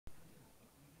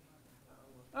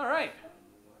All right.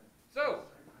 So,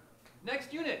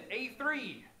 next unit,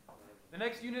 A3. The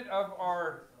next unit of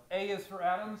our A is for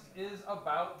atoms is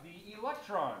about the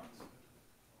electrons.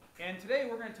 And today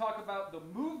we're going to talk about the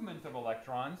movement of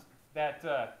electrons,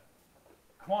 that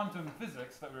quantum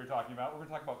physics that we were talking about. We're going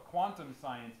to talk about quantum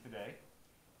science today.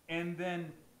 And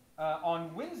then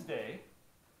on Wednesday,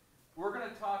 we're going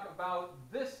to talk about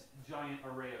this giant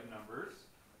array of numbers.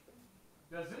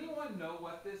 Does anyone know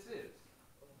what this is?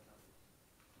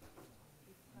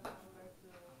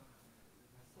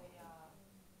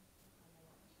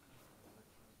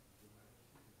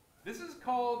 This is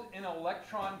called an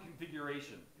electron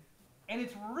configuration, and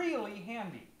it's really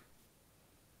handy.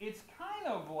 It's kind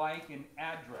of like an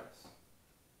address.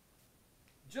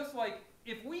 Just like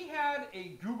if we had a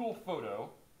Google photo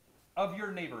of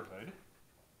your neighborhood,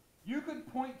 you could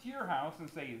point to your house and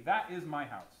say, that is my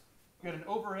house. You had an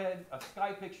overhead, a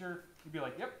sky picture, you'd be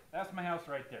like, yep, that's my house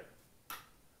right there.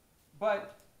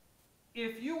 But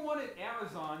if you wanted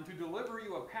Amazon to deliver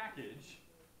you a package,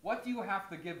 what do you have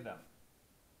to give them?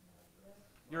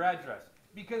 Your address.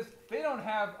 Because they don't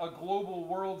have a global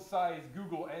world-size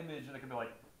Google image and it can be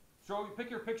like, pick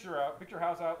your picture out, pick your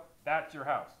house out, that's your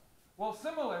house. Well,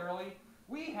 similarly,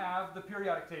 we have the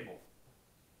periodic table.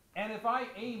 And if I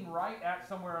aim right at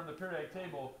somewhere on the periodic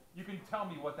table, you can tell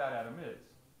me what that atom is.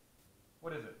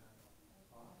 What is it?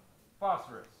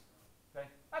 Phosphorus. Okay?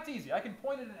 That's easy. I can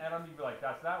point at an atom, you'd be like,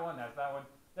 that's that one, that's that one.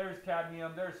 There's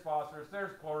cadmium, there's phosphorus,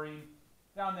 there's chlorine.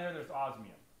 Down there, there's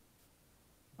osmium.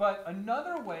 But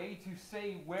another way to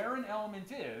say where an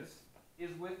element is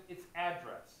with its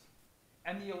address.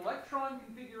 And the electron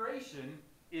configuration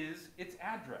is its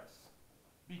address.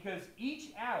 Because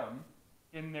each atom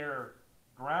in their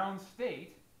ground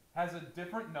state has a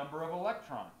different number of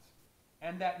electrons.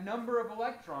 And that number of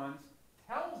electrons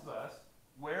tells us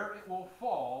where it will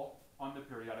fall on the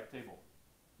periodic table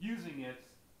using its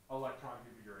electron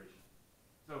configuration.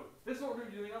 So this is what we're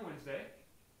going to be doing on Wednesday.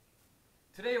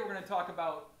 Today we're going to talk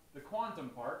about the quantum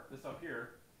part, this up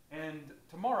here, and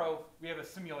tomorrow we have a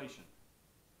simulation.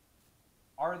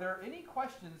 Are there any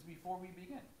questions before we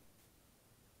begin?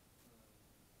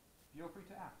 Feel free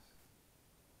to ask.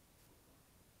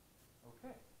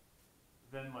 Okay,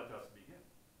 then let us begin.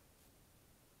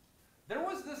 There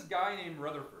was this guy named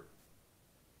Rutherford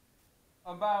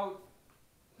about,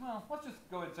 well, let's just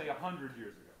go and say 100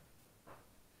 years ago.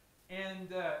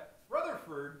 And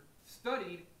Rutherford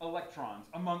studied electrons,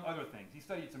 among other things. He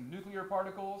studied some nuclear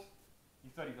particles, he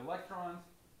studied electrons,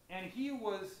 and he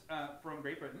was from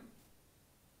Great Britain.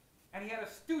 And he had a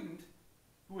student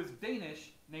who was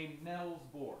Danish named Niels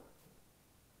Bohr.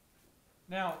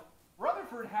 Now,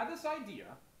 Rutherford had this idea,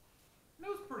 and it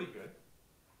was pretty good,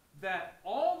 that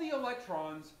all the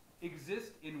electrons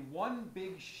exist in one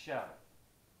big shell.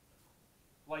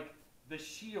 Like the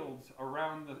shields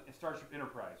around the Starship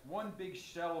Enterprise, one big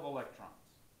shell of electrons.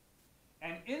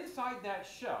 And inside that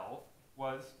shell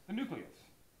was the nucleus.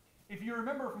 If you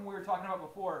remember from what we were talking about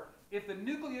before, if the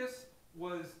nucleus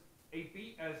was a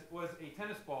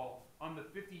tennis ball on the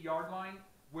 50-yard line,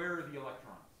 where are the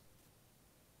electrons?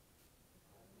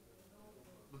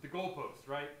 With the goalpost,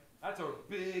 right? That's a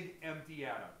big empty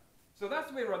atom. So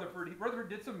that's the way Rutherford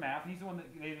did some math. He's the one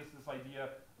that gave us this idea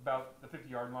about the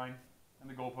 50-yard line and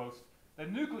the goalpost. The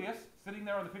nucleus, sitting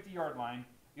there on the 50-yard line,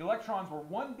 the electrons were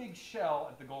one big shell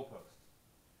at the goalposts.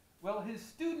 Well, his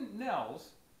student Niels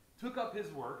took up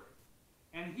his work,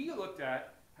 and he looked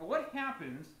at what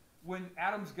happens when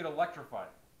atoms get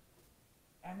electrified.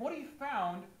 And what he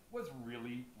found was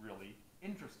really, really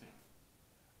interesting.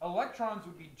 Electrons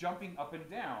would be jumping up and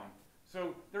down.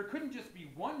 So there couldn't just be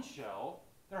one shell,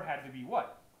 there had to be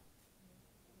what?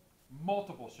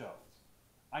 Multiple shells.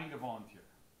 I need a volunteer.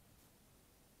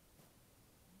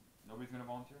 Nobody's going to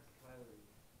volunteer?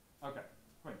 Okay,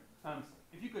 Quinn.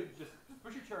 If you could just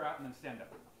push your chair out and then stand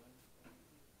up.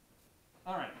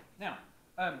 All right. Now,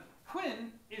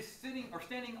 Quinn is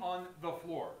standing on the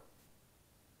floor.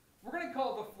 We're going to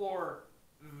call the floor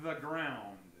the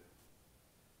ground.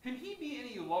 Can he be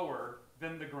any lower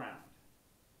than the ground?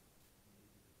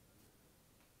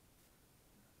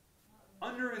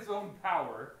 Under his own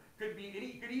power, could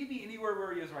he be anywhere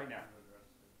where he is right now?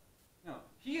 No.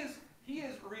 He is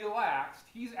relaxed.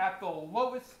 He's at the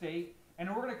lowest state, and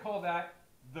we're going to call that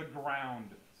the ground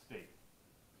state.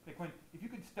 Okay, Quinn, if you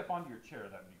could step onto your chair,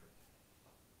 that would be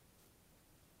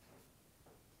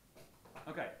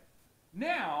great. Okay.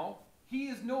 Now, he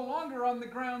is no longer on the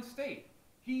ground state.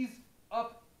 He's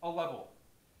up a level.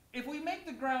 If we make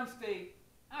the ground state,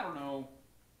 I don't know,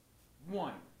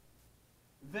 1,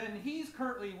 then he's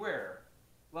currently where?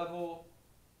 Level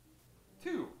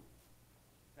 2.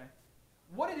 Okay.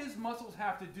 what did his muscles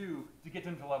have to do to get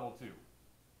him to level 2?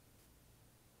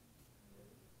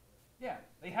 Yeah,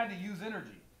 they had to use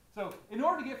energy. So in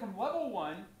order to get from level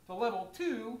 1 to level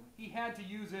 2, he had to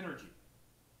use energy.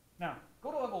 Now,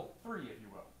 go to level 3, if you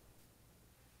will.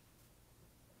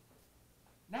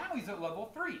 Now he's at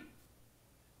level 3.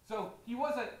 So he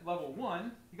was at level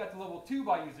 1, he got to level 2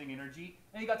 by using energy,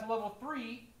 and he got to level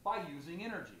 3 by using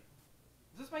energy.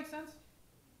 Does this make sense?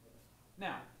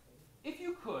 Now, if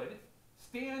you could,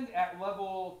 stand at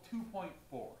level 2.4.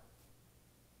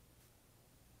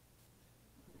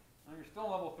 Now you're still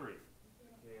level 3.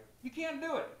 You can't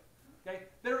do it. Okay?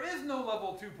 There is no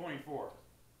level 2.4.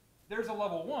 There's a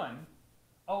level 1,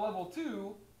 a level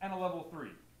 2, and a level 3.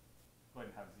 Go ahead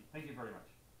and have a seat. Thank you very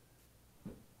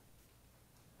much.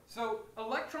 So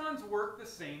electrons work the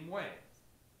same way.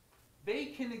 They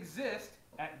can exist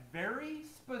at very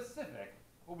specific,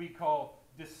 what we call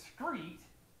discrete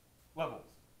levels.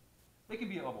 They can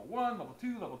be at level 1, level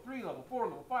 2, level 3, level 4,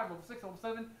 level 5, level 6, level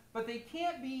 7, but they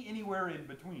can't be anywhere in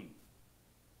between.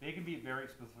 They can be at very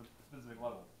specific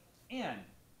levels. And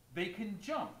they can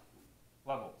jump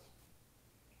levels.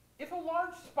 If a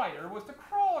large spider was to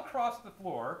crawl across the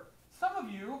floor, some of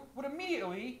you would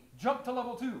immediately jump to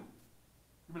level 2. You'd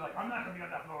be like, I'm not going to be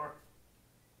on that floor.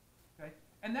 Okay?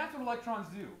 And that's what electrons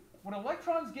do. When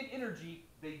electrons get energy,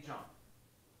 they jump.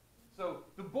 So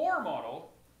the Bohr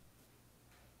model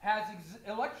has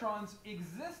electrons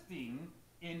existing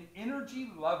in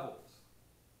energy levels.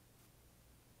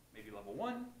 Maybe level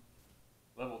 1,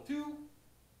 level 2,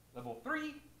 level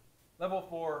 3, level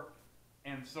 4,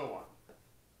 and so on.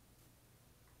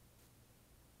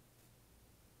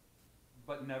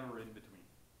 But never in between.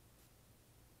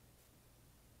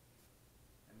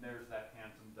 And there's that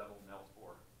handsome devil Nels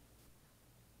Bohr.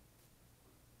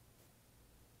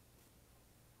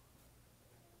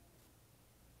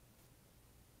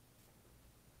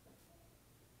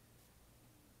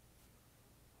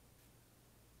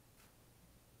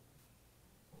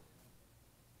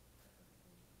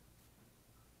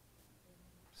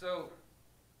 So,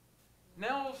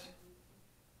 Nels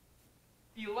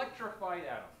electrified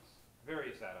atoms,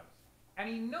 various atoms, and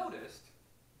he noticed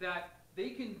that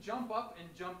they can jump up and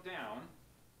jump down,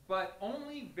 but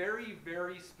only very,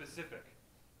 very specific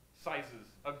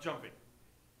sizes of jumping.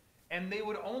 And they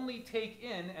would only take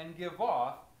in and give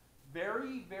off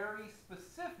very, very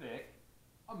specific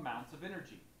amounts of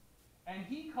energy. And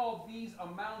he called these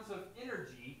amounts of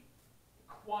energy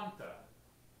quanta.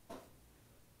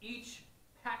 Each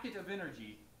packet of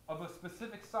energy of a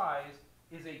specific size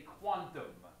is a quantum.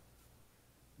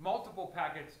 Multiple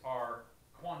packets are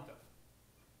quanta.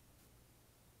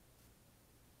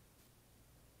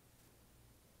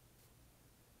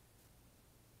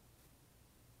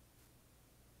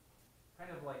 Kind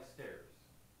of like stairs.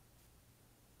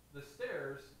 The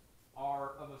stairs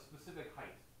are of a specific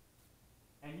height.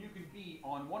 And you can be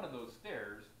on one of those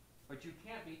stairs, but you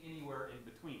can't be anywhere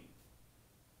in between.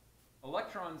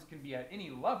 Electrons can be at any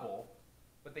level,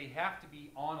 but they have to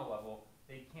be on a level.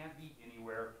 They can't be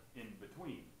anywhere in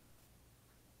between.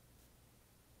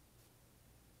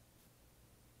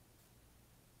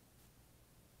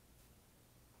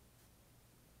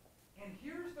 And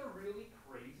here's the really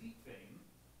crazy thing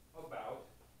about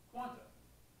quanta.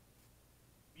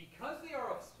 Because they are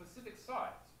of specific size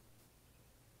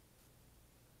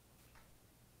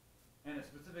and a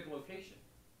specific location,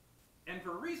 and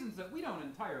for reasons that we don't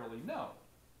entirely know,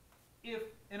 if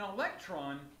an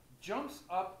electron jumps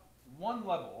up one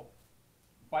level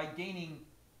by gaining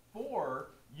 4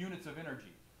 units of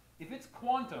energy, if its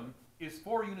quantum is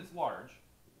 4 units large,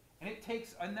 and it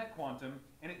takes a net quantum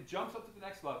and it jumps up to the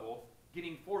next level,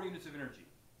 getting 4 units of energy,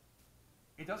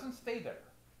 it doesn't stay there.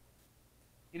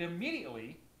 It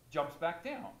immediately jumps back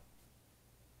down,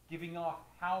 giving off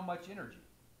how much energy?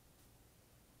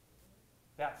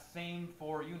 That same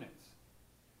 4 units.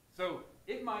 So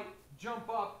it might jump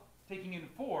up taking in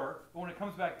 4, but when it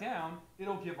comes back down,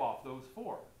 it'll give off those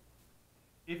 4.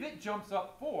 If it jumps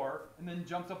up 4 and then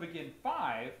jumps up again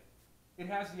 5, it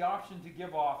has the option to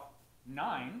give off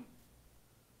 9,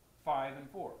 5, and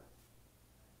 4.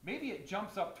 Maybe it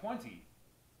jumps up 20.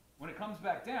 When it comes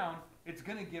back down, it's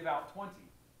going to give out 20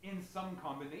 in some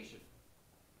combination.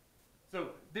 So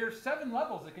there's 7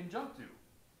 levels it can jump to.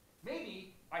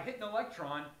 Maybe I hit an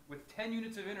electron with 10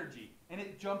 units of energy and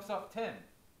it jumps up 10.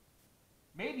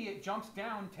 Maybe it jumps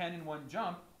down 10 in one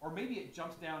jump, or maybe it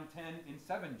jumps down 10 in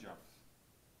 7 jumps.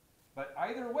 But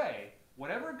either way,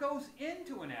 whatever goes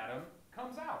into an atom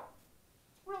comes out.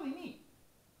 It's really neat.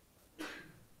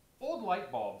 Old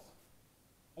light bulbs,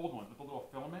 old ones with a little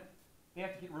filament, they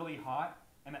have to get really hot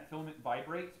and that filament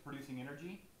vibrates, producing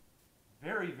energy.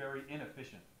 very, very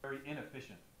inefficient. Very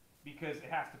inefficient because it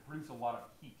has to produce a lot of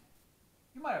heat.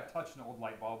 You might have touched an old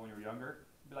light bulb when you were younger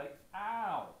and be like,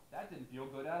 ow, that didn't feel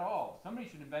good at all. Somebody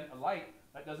should invent a light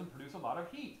that doesn't produce a lot of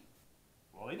heat.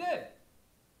 Well, they did.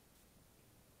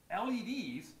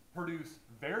 LEDs produce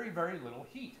very, very little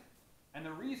heat. And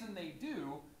the reason they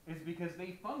do is because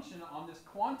they function on this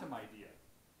quantum idea,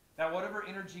 that whatever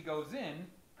energy goes in,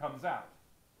 comes out.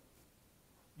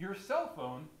 Your cell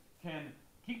phone can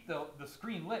keep the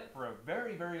screen lit for a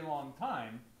very, very long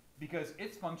time because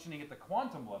it's functioning at the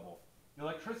quantum level. The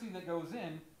electricity that goes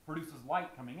in produces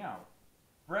light coming out.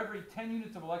 For every 10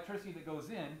 units of electricity that goes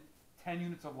in, 10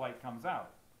 units of light comes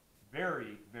out.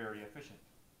 Very, very efficient.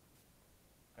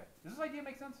 Okay, does this idea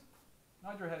make sense?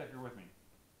 Nod your head if you're with me.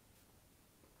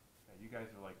 Okay, you guys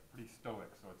are like pretty stoic,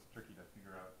 so it's tricky to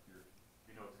figure out if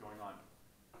you know what's going on.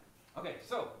 Okay,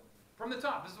 so from the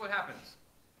top, this is what happens.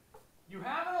 You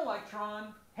have an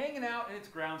electron hanging out in its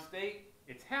ground state.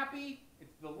 It's happy.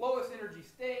 It's the lowest energy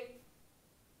state.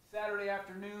 Saturday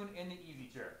afternoon in the easy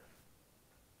chair.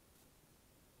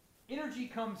 Energy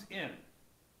comes in.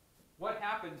 What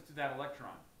happens to that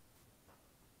electron?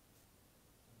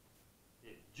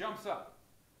 It jumps up.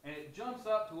 And it jumps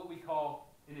up to what we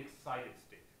call an excited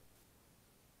state.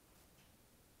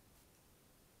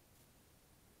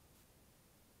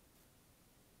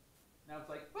 Now it's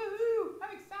like, woohoo,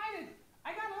 I'm excited.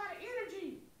 I got a lot of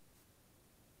energy.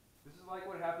 This is like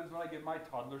what happens when I give my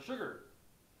toddler sugar.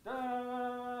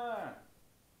 Da!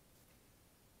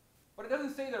 But it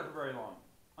doesn't stay there for very long.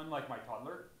 Unlike my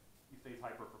toddler, he stays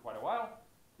hyper for quite a while.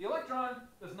 The electron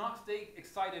does not stay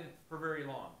excited for very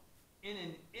long. In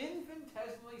an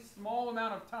infinitesimally small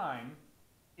amount of time,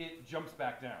 it jumps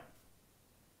back down.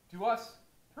 To us,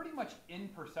 pretty much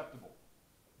imperceptible.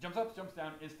 Jumps up, jumps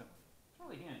down instantly. It's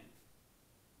really handy.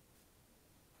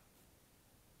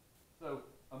 So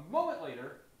a moment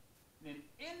later, in an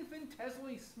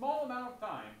infinitesimally small amount of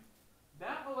time,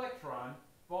 that electron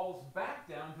falls back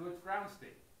down to its ground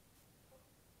state.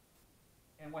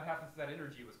 And what happens to that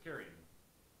energy it was carrying?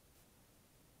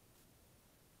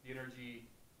 The energy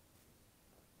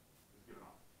is given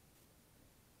off.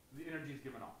 The energy is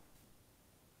given off.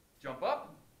 Jump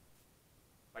up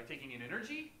by taking in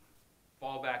energy,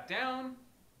 fall back down,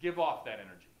 give off that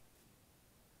energy.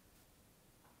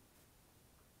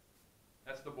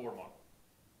 That's the Bohr model.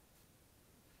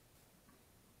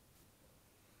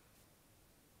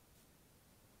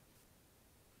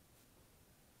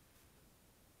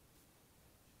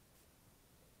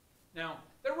 Now,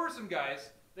 there were some guys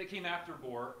that came after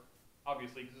Bohr,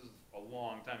 obviously, because this is a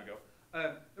long time ago.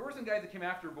 There were some guys that came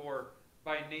after Bohr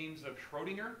by names of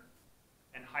Schrodinger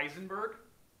and Heisenberg.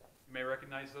 You may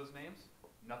recognize those names.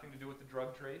 Nothing to do with the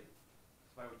drug trade,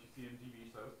 despite what you see in TV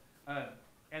shows.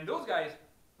 And those guys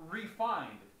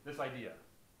refined this idea.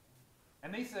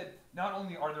 And they said, not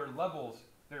only are there levels,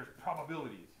 there's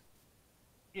probabilities.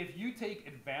 If you take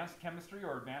advanced chemistry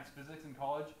or advanced physics in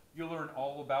college, you'll learn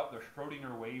all about the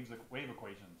Schrodinger wave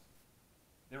equations.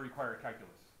 They require calculus.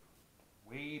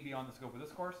 Way beyond the scope of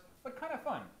this course, but kind of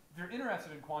fun. If you're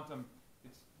interested in quantum,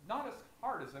 it's not as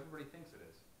hard as everybody thinks it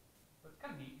is. But it's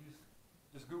kind of neat. You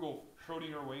just Google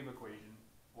Schrodinger wave equation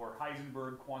or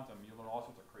Heisenberg quantum. You'll learn all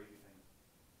sorts of crazy things.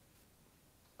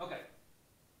 Okay.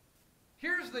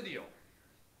 Here's the deal.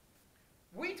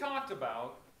 We talked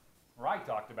about, or I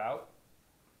talked about,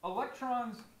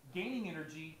 electrons gaining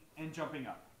energy and jumping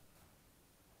up.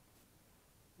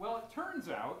 Well, it turns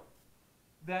out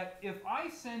that if I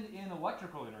send in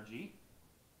electrical energy,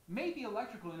 maybe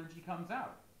electrical energy comes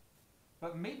out,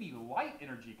 but maybe light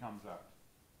energy comes out.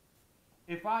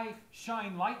 If I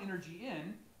shine light energy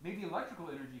in, maybe electrical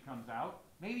energy comes out,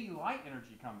 maybe light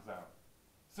energy comes out.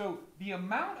 So the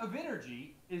amount of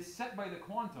energy is set by the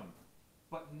quantum,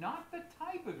 but not the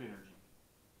type of energy.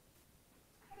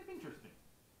 It's kind of interesting.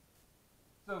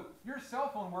 So your cell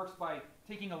phone works by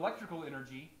taking electrical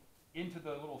energy into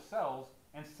the little cells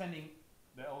and sending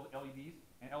the LEDs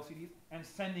and LCDs and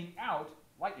sending out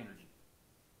light energy.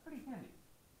 Pretty handy.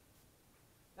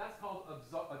 That's called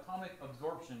atomic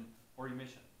absorption or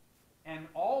emission. And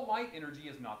all light energy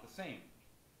is not the same.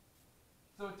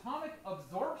 So atomic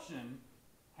absorption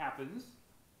happens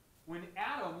when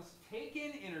atoms take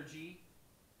in energy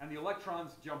and the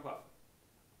electrons jump up,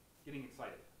 getting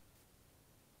excited.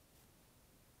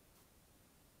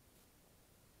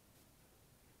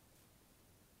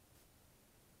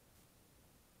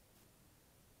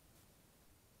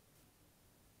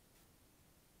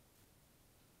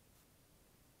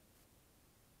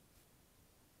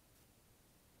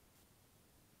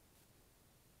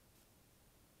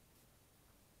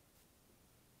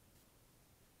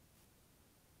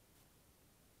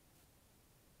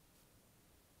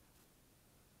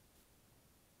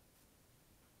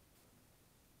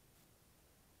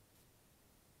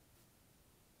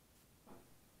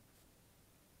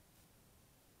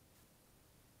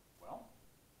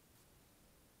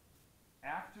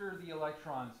 after the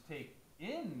electrons take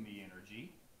in the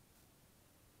energy,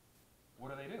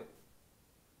 what do?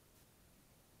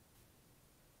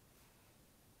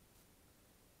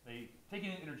 They take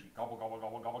in energy, gobble, gobble,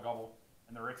 gobble, gobble, gobble,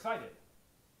 and they're excited.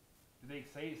 Do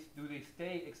they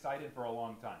stay excited for a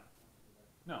long time?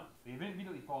 No, they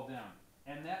immediately fall down,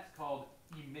 and that's called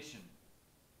emission.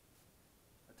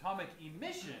 Atomic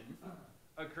emission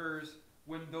occurs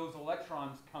when those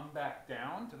electrons come back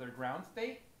down to their ground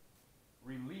state,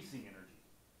 releasing energy.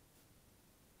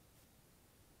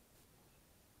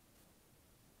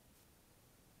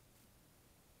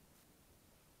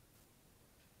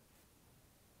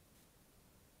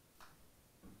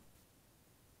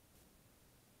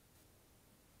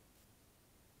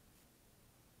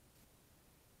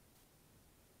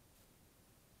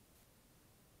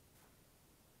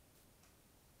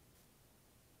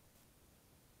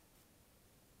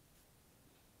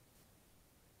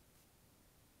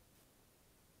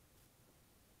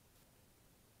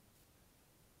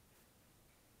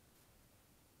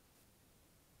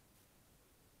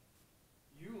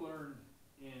 You learned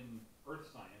in earth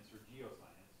science or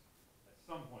geoscience at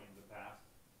some point in the past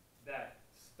that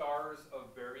stars of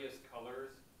various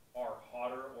colors are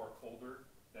hotter or colder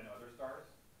than other stars.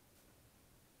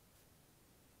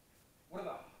 What are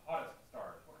the hottest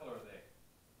stars? What color are they?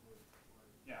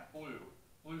 Yeah, blue.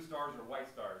 Blue stars or white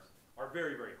stars are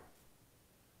very, very hot.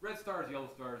 Red stars, yellow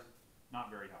stars, not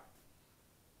very hot.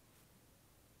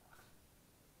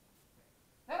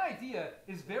 That idea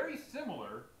is very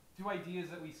similar to ideas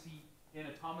that we see in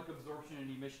atomic absorption and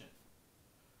emission.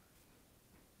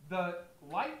 The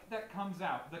light that comes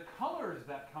out, the colors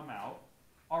that come out,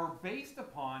 are based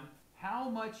upon how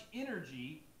much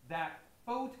energy that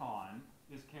photon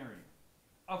is carrying.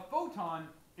 A photon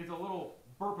is a little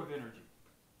burp of energy.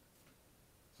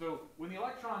 So when the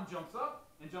electron jumps up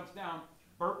and jumps down,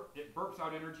 it burps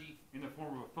out energy in the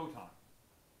form of a photon.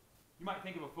 You might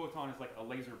think of a photon as like a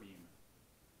laser beam.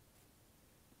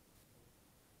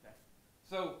 Okay.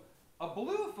 So a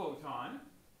blue photon,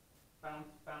 bounce,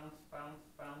 bounce, bounce,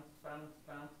 bounce, bounce,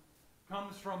 bounce,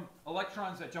 comes from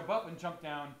electrons that jump up and jump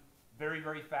down very,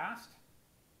 very fast.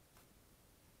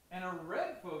 And a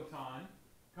red photon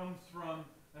comes from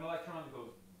an electron that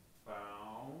goes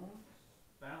bounce,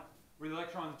 bounce, where the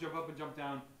electrons jump up and jump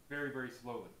down very, very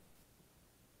slowly.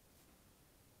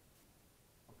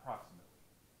 Approximately.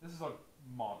 This is a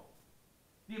model.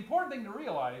 The important thing to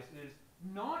realize is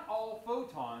not all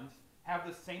photons have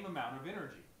the same amount of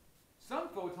energy. Some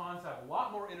photons have a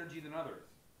lot more energy than others.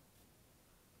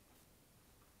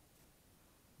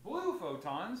 Blue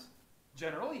photons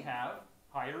generally have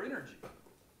higher energy.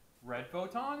 Red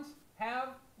photons have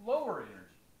lower energy.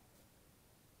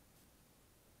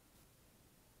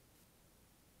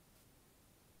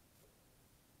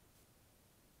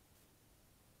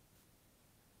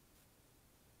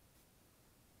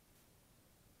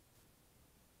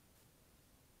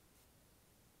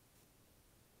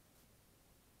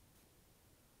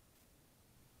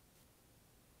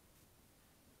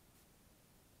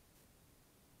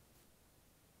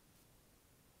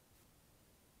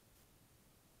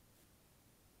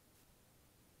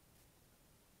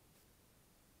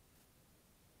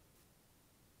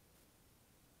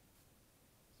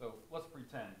 So let's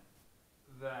pretend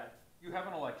that you have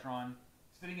an electron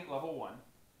sitting at level 1,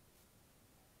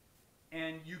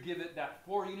 and you give it that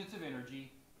 4 units of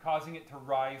energy, causing it to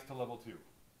rise to level 2.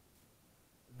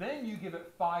 Then you give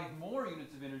it 5 more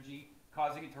units of energy,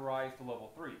 causing it to rise to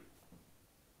level 3.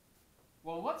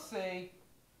 Well, let's say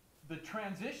the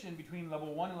transition between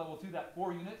level 1 and level 2, that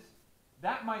 4 units,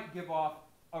 that might give off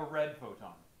a red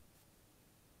photon.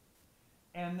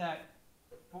 And that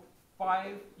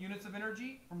 5 units of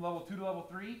energy from level 2 to level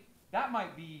 3, that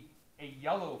might be a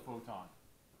yellow photon.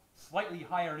 Slightly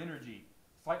higher in energy,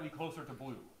 slightly closer to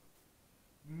blue.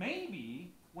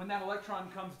 Maybe when that electron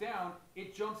comes down,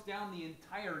 it jumps down the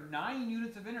entire 9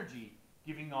 units of energy,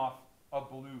 giving off a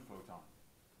blue photon.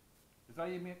 Does that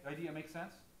idea make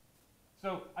sense?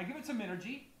 So I give it some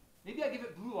energy. Maybe I give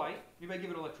it blue light. Maybe I give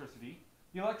it electricity.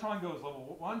 The electron goes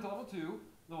level 1 to level 2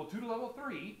 to level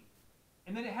 3,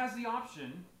 and then it has the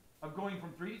option of going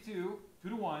from 3 to 2, 2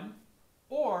 to 1,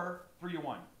 or 3 to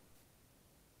 1.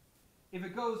 If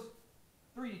it goes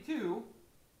 3 to 2,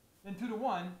 then 2 to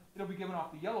 1, it'll be giving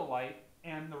off the yellow light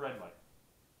and the red light.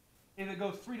 If it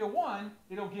goes 3 to 1,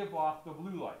 it'll give off the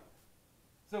blue light.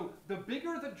 So the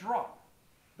bigger the drop,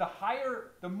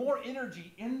 the more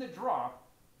energy in the drop,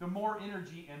 the more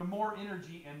energy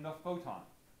in the photon.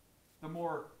 The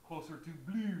more closer to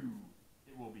blue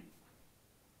it will be.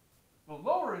 The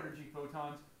lower energy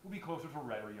photons will be closer to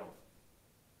red or yellow.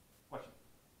 Question?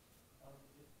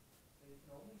 If they It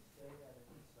can only stay at a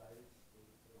decided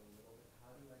state for a little bit.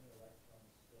 How do any electrons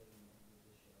stay in any of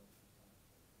the shells besides the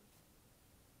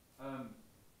first?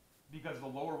 Because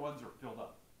the lower ones are filled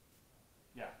up.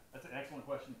 Yeah, that's an excellent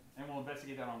question, and we'll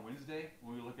investigate that on Wednesday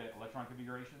when we look at electron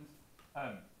configurations.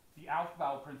 The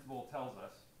Aufbau principle tells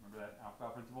us, remember that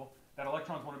Aufbau principle, that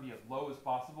electrons want to be as low as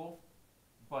possible,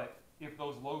 but if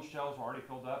those low shells are already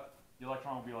filled up, the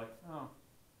electron will be like, oh,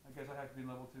 I guess I have to be in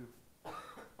level 2.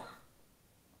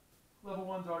 Level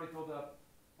 1's already filled up,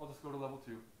 I'll just go to level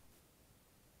 2.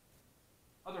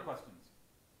 Other questions?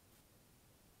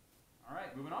 All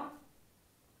right, moving on.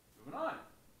 Moving on.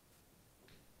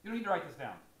 You don't need to write this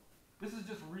down. This is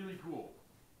just really cool.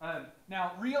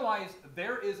 Now, realize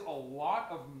there is a lot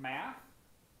of math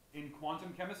in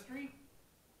quantum chemistry.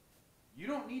 You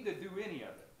don't need to do any of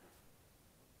it.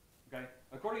 Okay?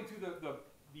 According to the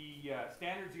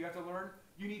standards you have to learn,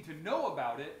 you need to know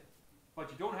about it,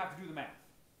 but you don't have to do the math.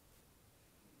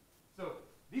 So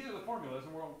these are the formulas,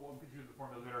 and we'll introduce the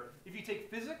formulas later. If you take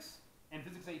physics and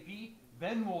physics AP,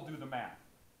 then we'll do the math.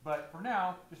 But for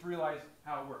now, just realize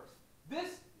how it works.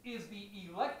 This is the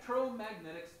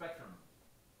electromagnetic spectrum.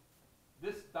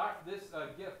 This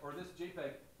GIF, or this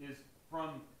JPEG, is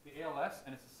from the ALS,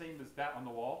 and it's the same as that on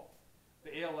the wall.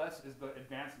 The ALS is the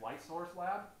Advanced Light Source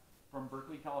Lab from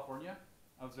Berkeley, California.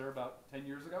 I was there about 10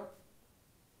 years ago,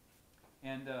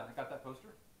 and I got that poster.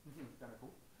 It's kind of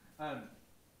cool.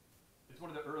 It was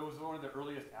one of the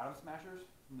earliest atom smashers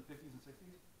from the 50s and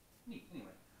 60s. Neat.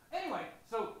 Anyway,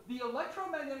 so the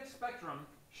electromagnetic spectrum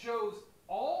shows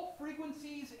all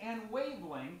frequencies and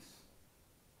wavelengths,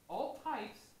 all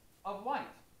types of light.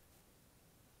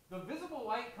 The visible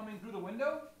light coming through the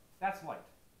window, that's light.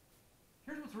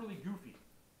 Here's what's really goofy.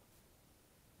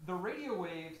 The radio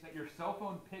waves that your cell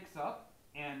phone picks up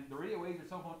and the radio waves your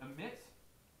cell phone emits,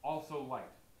 also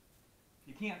light.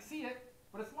 You can't see it,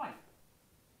 but it's light.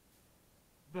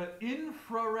 The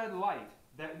infrared light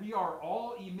that we are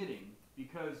all emitting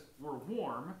because we're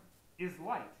warm is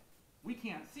light. We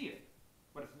can't see it,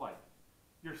 but it's light.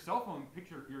 Your cell phone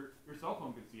your cell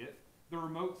phone can see it. The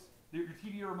remotes, your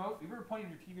TV remote, have you ever pointed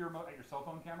your TV remote at your cell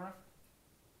phone camera?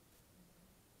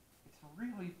 It's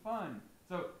really fun.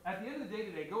 So at the end of the day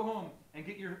today, go home and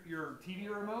get your TV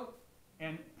remote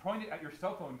and point it at your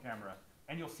cell phone camera,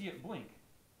 and you'll see it blink.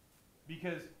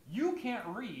 Because you can't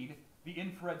read the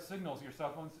infrared signals your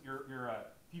cell phone's, your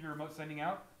TV remote's sending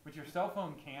out, but your cell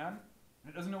phone can,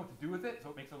 and it doesn't know what to do with it, so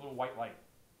it makes a little white light.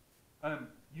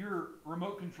 Your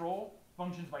remote control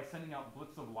functions by sending out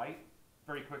blips of light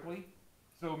very quickly.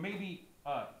 So maybe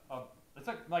it's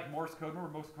like Morse code. Remember,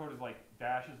 Morse code is like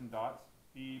dashes and dots.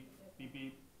 Beep, beep,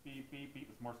 beep, beep, beep, beep.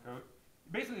 It's Morse code.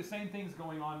 Basically, the same thing's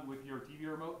going on with your TV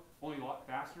remote, only a lot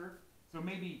faster. So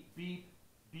maybe beep,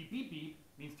 beep, beep, beep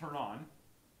means turn on,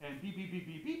 and beep, beep, beep,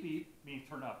 beep, beep, beep means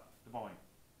turn up the volume.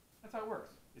 That's how it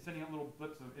works. It's sending out little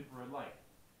blips of infrared light.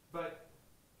 But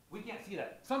we can't see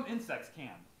that. Some insects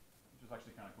can, which is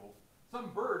actually kind of cool.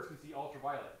 Some birds can see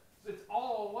ultraviolet. So it's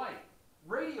all light.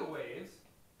 Radio waves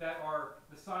that are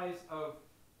the size of,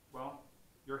 well,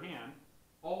 your hand,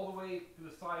 all the way to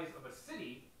the size of a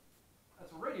city,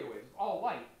 that's a radio wave. It's all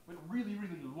light, but really,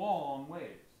 really long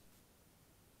waves.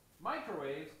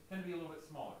 Microwaves tend to be a little bit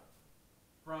smaller,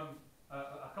 from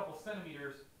a couple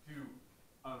centimeters to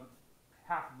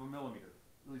half of a millimeter,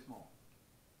 really small.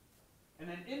 And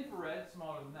then infrared,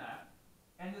 smaller than that.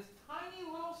 And this tiny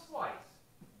little slice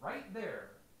right there,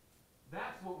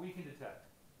 that's what we can detect.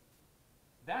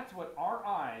 That's what our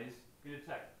eyes can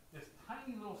detect. This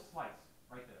tiny little slice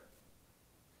right there.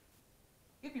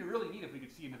 It'd be really neat if we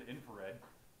could see into the infrared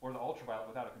or the ultraviolet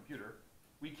without a computer.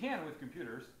 We can with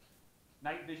computers.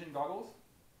 Night vision goggles.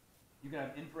 You can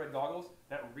have infrared goggles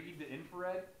that read the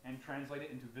infrared and translate it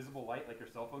into visible light like your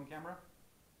cell phone camera.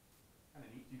 Kind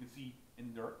of neat. You can see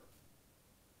in dirt.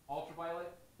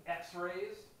 Ultraviolet,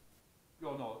 X-rays. You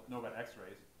all know about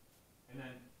X-rays. And then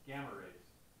gamma rays.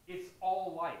 It's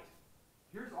all light.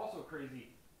 Here's also crazy.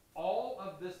 All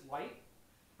of this light,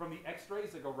 from the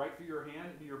X-rays that go right through your hand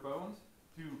into your bones,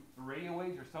 to the radio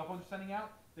waves your cell phones are sending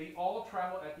out, they all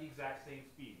travel at the exact same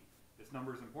speed. This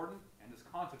number is important, and this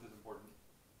concept is important.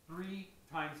 3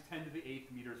 times 10 to the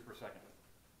 8th meters per second.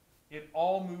 It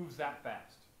all moves that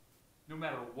fast. No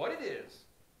matter what it is,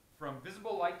 from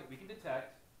visible light that we can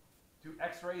detect, to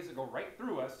X-rays that go right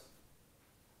through us,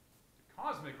 to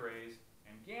cosmic rays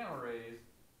and gamma rays,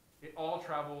 it all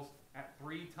travels at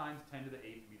 3 times 10 to the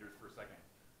 8th meters per second.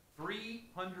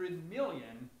 300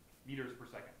 million meters per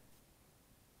second.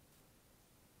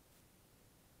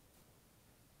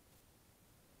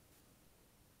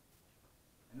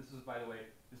 And this is, by the way,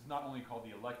 this is not only called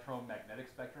the electromagnetic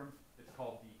spectrum, it's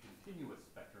called the continuous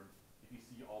spectrum,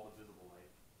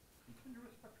 in your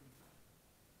spectrum.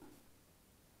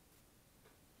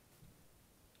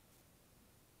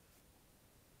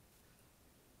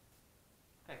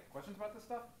 Okay, questions about this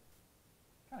stuff?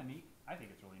 Kind of neat. I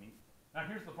think it's really neat. Now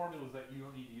here's the formulas that you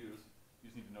don't need to use. You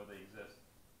just need to know they exist.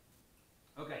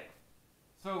 Okay,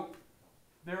 so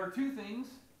there are two things.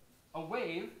 A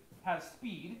wave has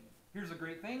speed. Here's a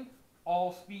great thing.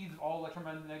 All speeds of all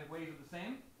electromagnetic waves are the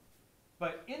same.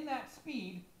 But in that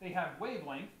speed, they have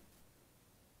wavelength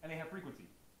and they have frequency.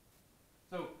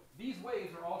 So these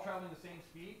waves are all traveling the same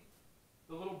speed.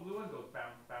 The little blue one goes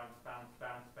bounce, bounce, bounce,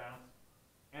 bounce, bounce.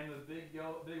 And the big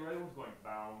red one's going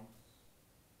bounce,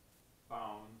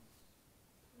 bounce,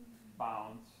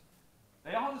 bounce.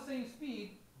 They all have the same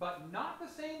speed, but not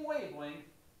the same wavelength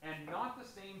and not the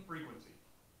same frequency.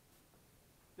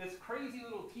 This crazy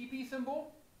little TP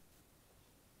symbol,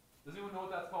 does anyone know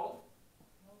what that's called?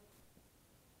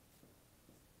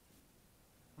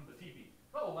 The TP.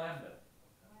 Oh, lambda.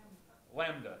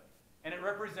 Lambda. And it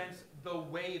represents the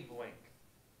wavelength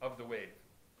of the wave.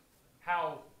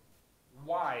 How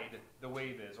wide the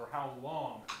wave is, or how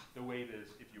long the wave is,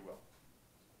 if you will.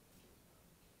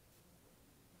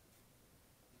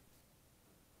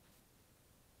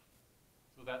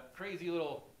 So that crazy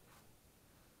little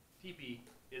TP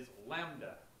is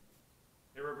lambda.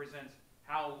 It represents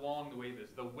how long the wave is,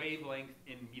 the wavelength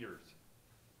in meters.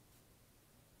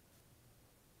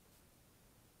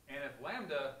 And if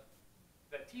lambda,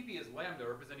 that TP is lambda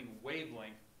representing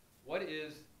wavelength, what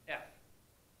is F?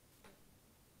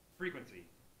 Frequency.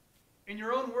 In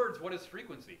your own words, what is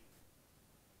frequency?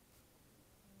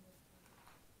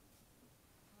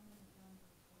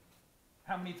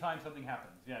 How many times something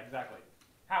happens? Yeah, exactly.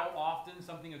 How often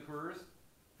something occurs?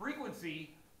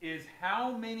 Frequency is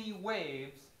how many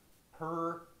waves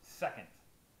per second.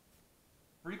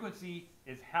 Frequency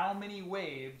is how many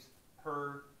waves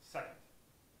per second.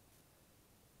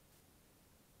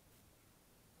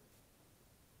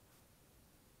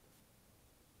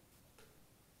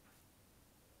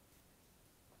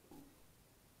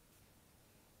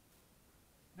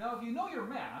 Now, if you know your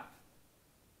math,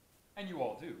 and you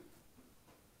all do,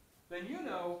 then you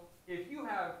know if you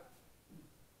have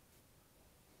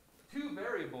two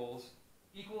variables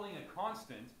equaling a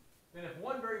constant, then if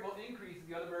one variable increases,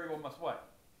 the other variable must what?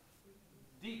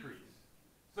 Decrease.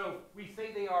 So we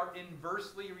say they are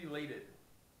inversely related.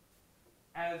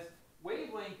 As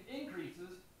wavelength increases,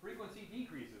 frequency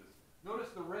decreases. Notice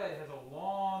the red has a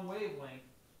long wavelength,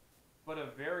 but a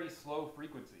very slow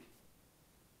frequency.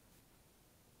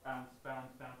 Bounce,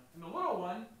 bounce, bounce. And the little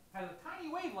one has a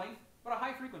tiny wavelength, but a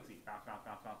high frequency. Bounce, bounce,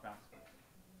 bounce, bounce, bounce.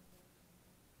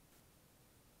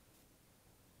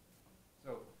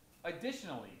 So,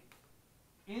 additionally,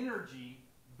 energy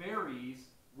varies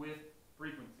with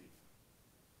frequency.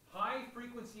 High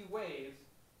frequency waves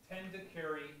tend to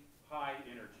carry high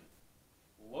energy.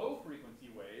 Low frequency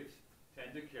waves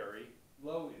tend to carry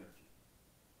low energy.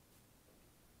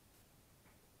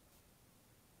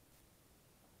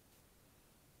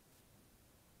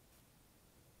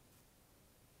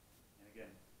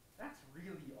 That's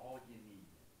really all you need,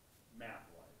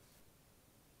 math-wise.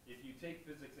 If you take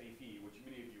physics AP, which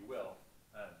many of you will,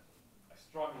 I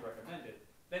strongly recommend it,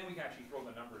 then we can actually throw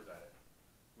the numbers at it.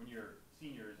 When you're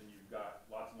seniors and you've got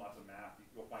lots and lots of math,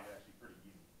 you'll find it actually pretty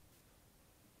easy.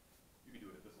 You can do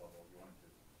it at this level if you wanted to.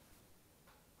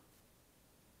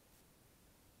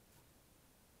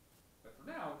 But for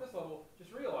now, at this level,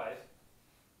 just realize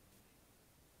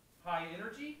high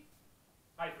energy,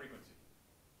 high frequency.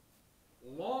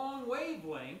 Long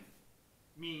wavelength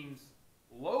means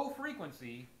low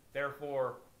frequency,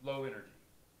 therefore low energy.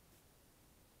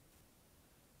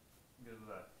 Because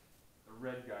the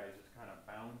red guy is just kind of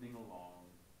bounding along.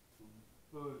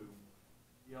 Boom, boom.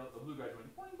 The blue guy's going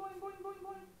boing, boing, boing, boing,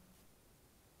 boing.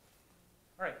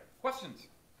 All right, questions?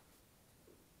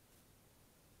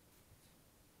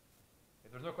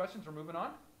 If there's no questions, we're moving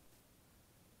on.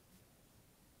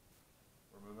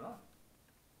 We're moving on.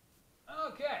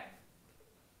 Okay.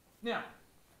 Now,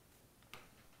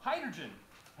 hydrogen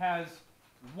has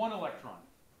one electron.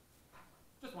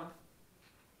 Just one.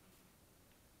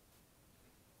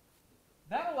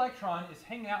 That electron is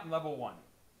hanging out in level 1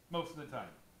 most of the time.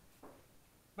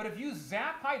 But if you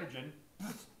zap hydrogen,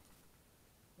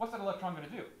 what's that electron going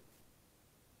to do?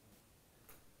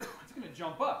 It's going to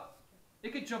jump up.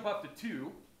 It could jump up to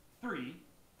 2, 3,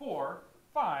 4,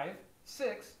 5,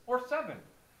 6, or 7.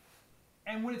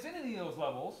 And when it's in any of those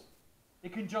levels,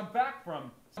 it can jump back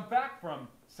from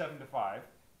 7 to 5,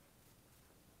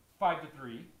 5 to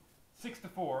 3, 6 to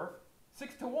 4,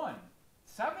 6 to 1,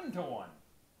 7 to 1,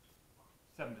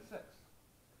 7 to 6.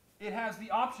 It has the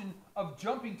option of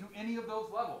jumping to any of those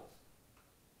levels.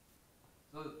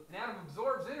 So an atom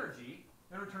absorbs energy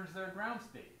and returns to their ground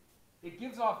state. It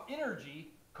gives off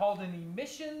energy called an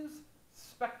emissions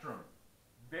spectrum.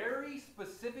 Very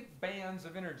specific bands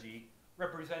of energy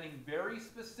representing very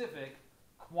specific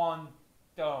quantums.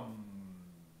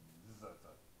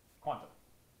 Quantum.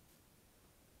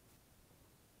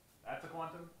 That's a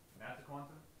quantum, and that's a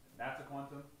quantum, and that's a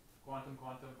quantum, quantum,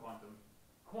 quantum, quantum,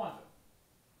 quantum.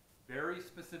 Very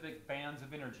specific bands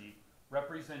of energy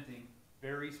representing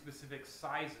very specific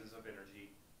sizes of energy,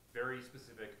 very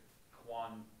specific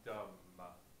quantum.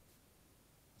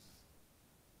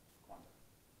 Quantum.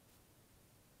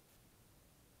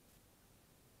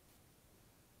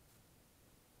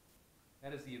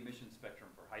 That is the emission spectrum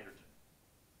for hydrogen.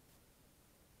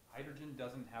 Hydrogen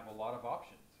doesn't have a lot of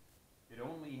options. It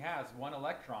only has one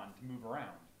electron to move around.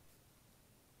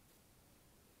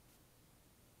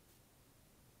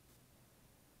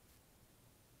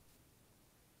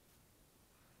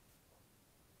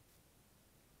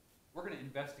 We're going to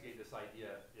investigate this idea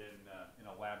in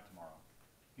a lab tomorrow.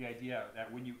 The idea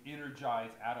that when you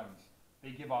energize atoms,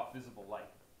 they give off visible light.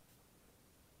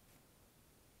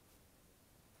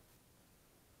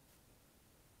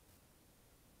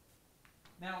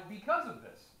 Now, because of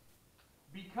this,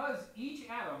 because each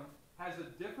atom has a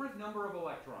different number of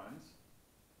electrons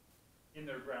in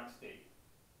their ground state,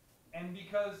 and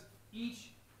because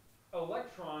each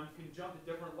electron can jump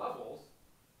to different levels,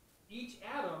 each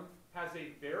atom has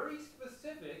a very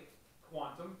specific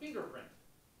quantum fingerprint.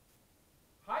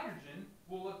 Hydrogen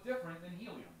will look different than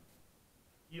helium.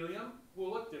 Helium will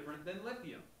look different than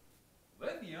lithium.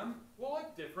 Lithium will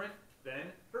look different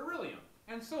than beryllium,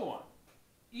 and so on.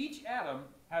 Each atom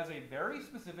has a very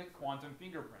specific quantum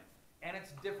fingerprint, and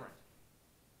it's different.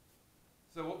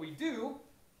 So what we do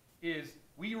is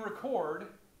we record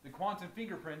the quantum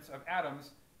fingerprints of atoms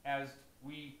as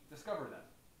we discover them.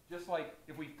 Just like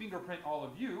if we fingerprint all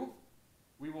of you,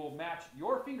 we will match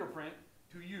your fingerprint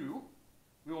to you.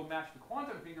 We will match the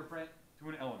quantum fingerprint to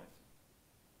an element.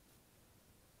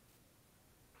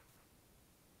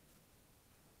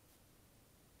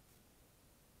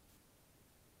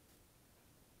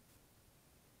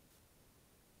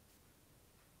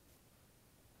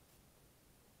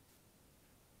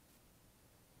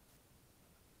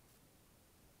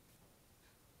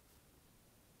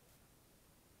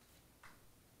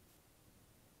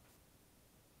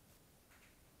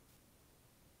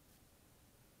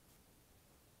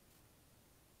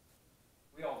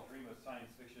 We all dream of science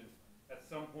fiction at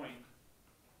some point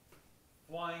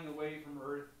flying away from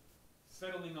Earth,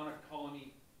 settling on a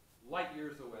colony light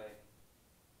years away.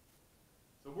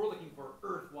 So we're looking for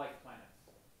Earth-like planets.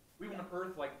 We want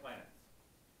Earth-like planets.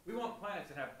 We want planets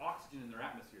that have oxygen in their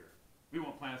atmosphere. We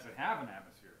want planets that have an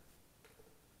atmosphere.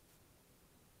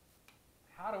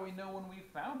 How do we know when we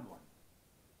found one?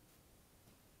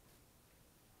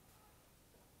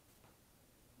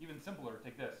 Even simpler,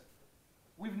 take this.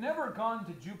 We've never gone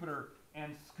to Jupiter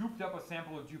and scooped up a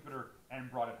sample of Jupiter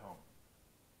and brought it home.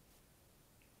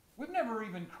 We've never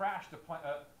even crashed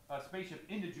a spaceship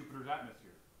into Jupiter's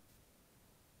atmosphere.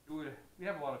 We'd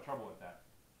have a lot of trouble with that.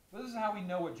 But this is how we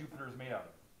know what Jupiter is made out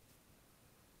of.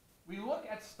 We look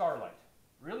at starlight,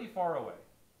 really far away.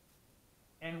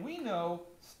 And we know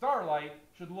starlight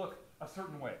should look a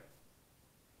certain way.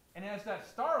 And as that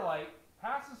starlight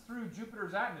passes through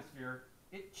Jupiter's atmosphere,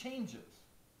 it changes.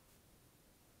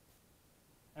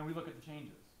 And we look at the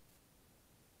changes.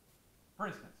 For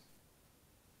instance,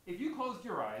 if you closed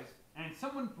your eyes and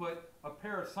someone put a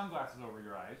pair of sunglasses over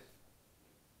your eyes,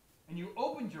 and you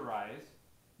opened your eyes,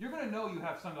 you're going to know you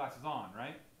have sunglasses on,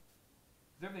 right?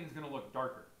 Because everything's going to look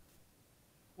darker.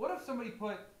 What if somebody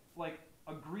put like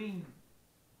a green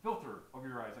filter over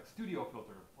your eyes, like studio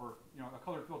filter, or a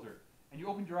colored filter, and you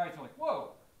opened your eyes and you're like,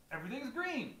 whoa, everything's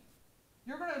green.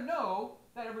 You're going to know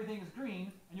that everything is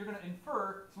green, and you're going to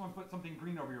infer someone put something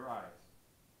green over your eyes.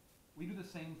 We do the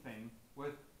same thing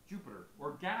with Jupiter,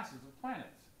 or gases of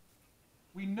planets.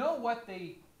 We know what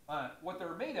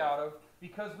they're made out of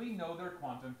because we know their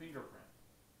quantum fingerprint.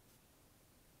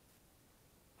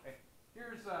 Okay.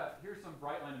 Here's some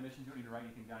bright line emissions. You don't need to write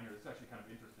anything down here. This is actually kind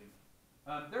of interesting.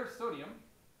 There's sodium.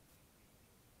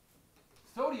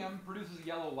 Sodium produces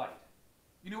yellow light.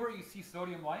 You know where you see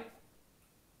sodium light?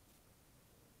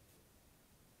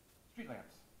 Street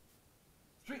lamps.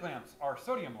 Street lamps are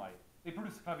sodium light. They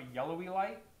produce kind of a yellowy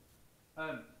light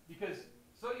because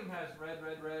sodium has red,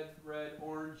 red, red, red,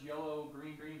 orange, yellow,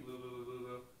 green, green, blue, blue, blue, blue,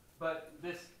 blue. But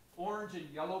this orange and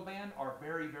yellow band are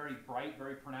very, very bright,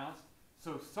 very pronounced.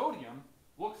 So sodium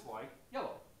looks like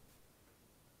yellow.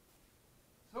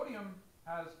 Sodium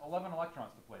has 11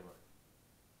 electrons to play with.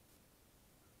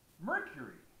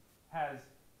 Mercury has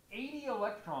 80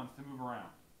 electrons to move around.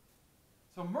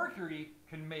 So mercury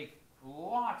can make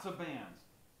lots of bands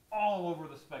all over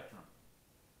the spectrum.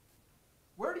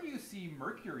 Where do you see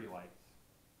mercury lights?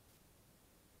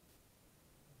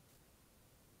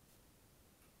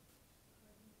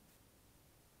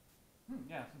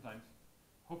 Yeah, sometimes.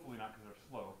 Hopefully not because they're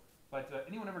slow. But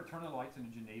anyone ever turn on the lights in a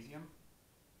gymnasium?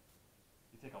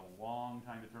 They take a long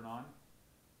time to turn on.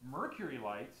 Mercury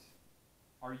lights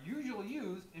are usually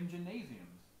used in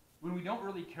gymnasiums. When we don't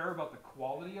really care about the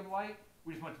quality of light,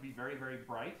 we just want it to be very, very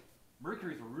bright.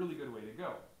 Mercury is a really good way to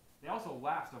go. They also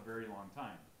last a very long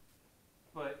time.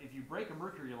 But if you break a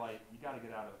mercury light, you got to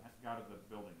get out of the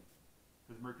building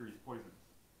because mercury is poisonous.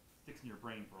 It sticks in your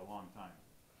brain for a long time.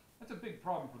 That's a big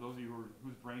problem for those of you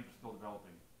whose brains are still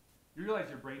developing. You realize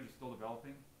your brains are still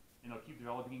developing, and they'll keep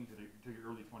developing to your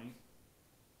early 20s?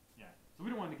 Yeah. So we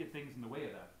don't want to get things in the way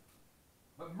of that.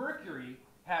 But mercury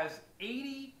has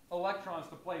 80 electrons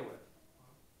to play with.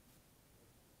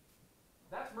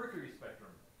 That's mercury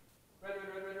spectrum.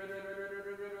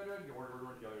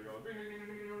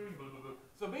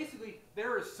 So basically,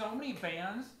 there are so many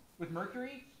bands with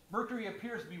mercury. Mercury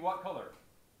appears to be what color?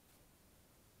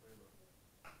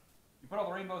 You put all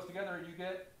the rainbows together and you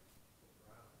get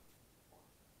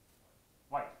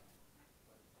white.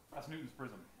 That's Newton's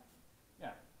prism.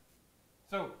 Yeah.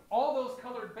 So all those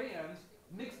colored bands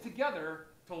mix together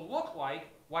to look like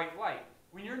white light.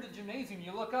 When you're in the gymnasium,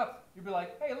 you look up, you'll be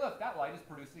like, hey, look, that light is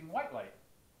producing white light.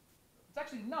 It's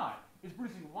actually not. It's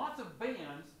producing lots of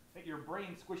bands that your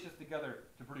brain squishes together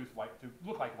to produce white, to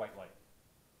look like white light.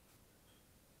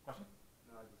 Question?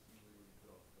 No, I just usually when you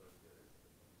put all the colors together, it's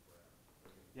like brown.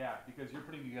 Yeah, because you're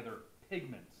putting together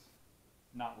pigments,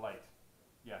 not light.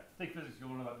 Yeah, take physics,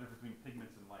 you'll learn about the difference between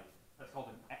pigments and light. That's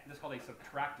called a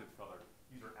subtractive color.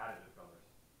 These are additive colors.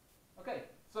 Okay,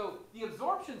 so the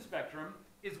absorption spectrum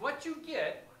is what you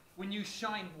get when you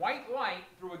shine white light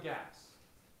through a gas.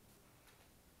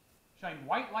 Shine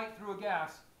white light through a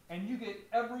gas, and you get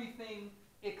everything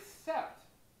except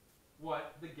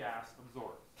what the gas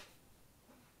absorbs.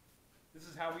 This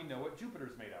is how we know what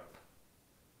Jupiter's made out of,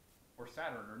 or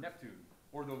Saturn, or Neptune,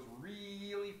 or those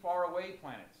really far away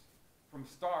planets from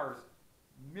stars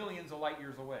millions of light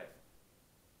years away.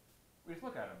 We just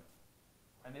look at them,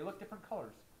 and they look different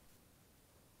colors.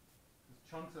 Because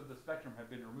chunks of the spectrum have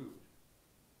been removed.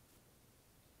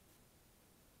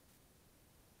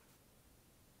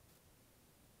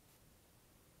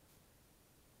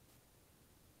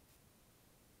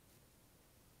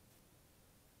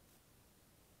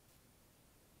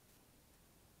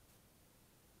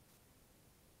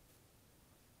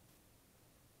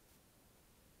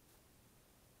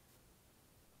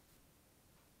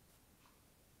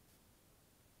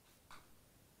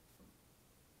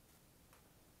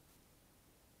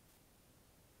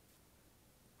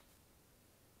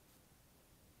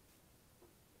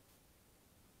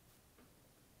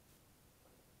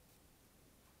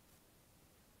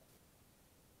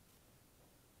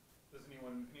 Does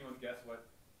anyone guess what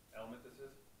element this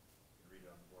is? You can read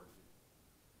it on the board too.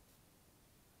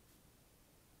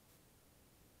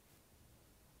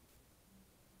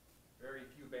 Very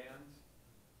few bands.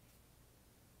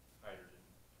 Hydrogen.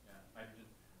 Yeah, hydrogen.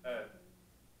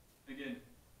 Again,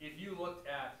 if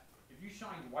you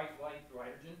shined white light through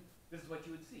hydrogen, this is what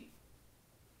you would see.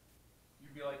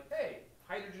 You'd be like, hey,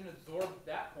 hydrogen absorbed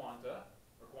that quanta,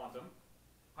 or quantum.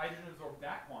 Hydrogen absorbed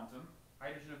that quantum.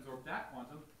 Hydrogen absorbed that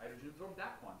quantum, hydrogen absorbed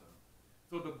that quantum.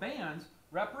 So the bands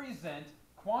represent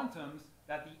quantums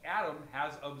that the atom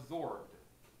has absorbed.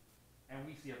 And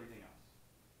we see everything else.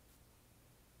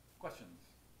 Questions?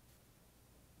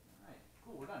 All right,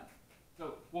 cool, we're done.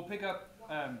 So we'll pick up,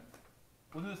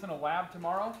 we'll do this in a lab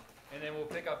tomorrow, and then we'll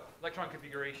pick up electron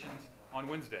configurations on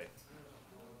Wednesday.